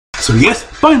So yes,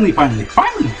 finally.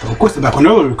 So of course, I'm back on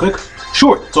another quick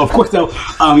short. So of course, though,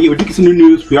 yeah, we're doing some new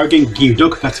news. We are getting Ginyu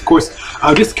Dokkan. Of course,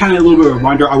 just kind of a little bit of a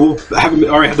reminder. I will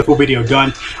already have the full video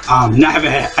done. Not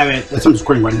haven't that's I'm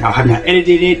recording right now. I have not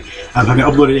edited it. I haven't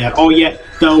uploaded it at all yet,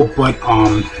 though. But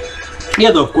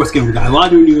yeah, though, of course, again, we got a lot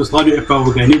of new news, a lot of new info.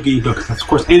 We got a new Ginyu Dokkan, of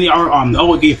course, and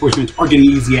all game enforcements are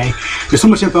getting EZA. There's so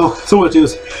much info, so much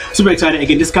news. Super excited.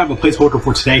 Again, this is kind of a placeholder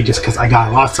for today, just because I got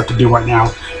a lot of stuff to do right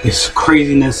now. It's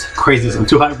craziness. I'm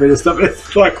too hyped for this stuff.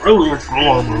 It's like really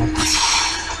horrible.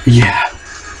 Yeah,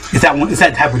 it's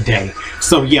that type of day.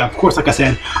 So yeah, of course, like I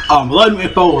said, a lot of new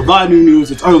info, a lot of new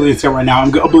news. It's early this right now.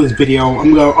 I'm gonna upload this video.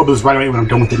 I'm gonna upload this right away when I'm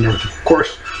done with it and everything. Of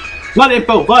course. A lot of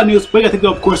info, a lot of news. We got to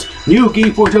go, of course. New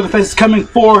game for DragonFest is coming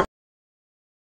for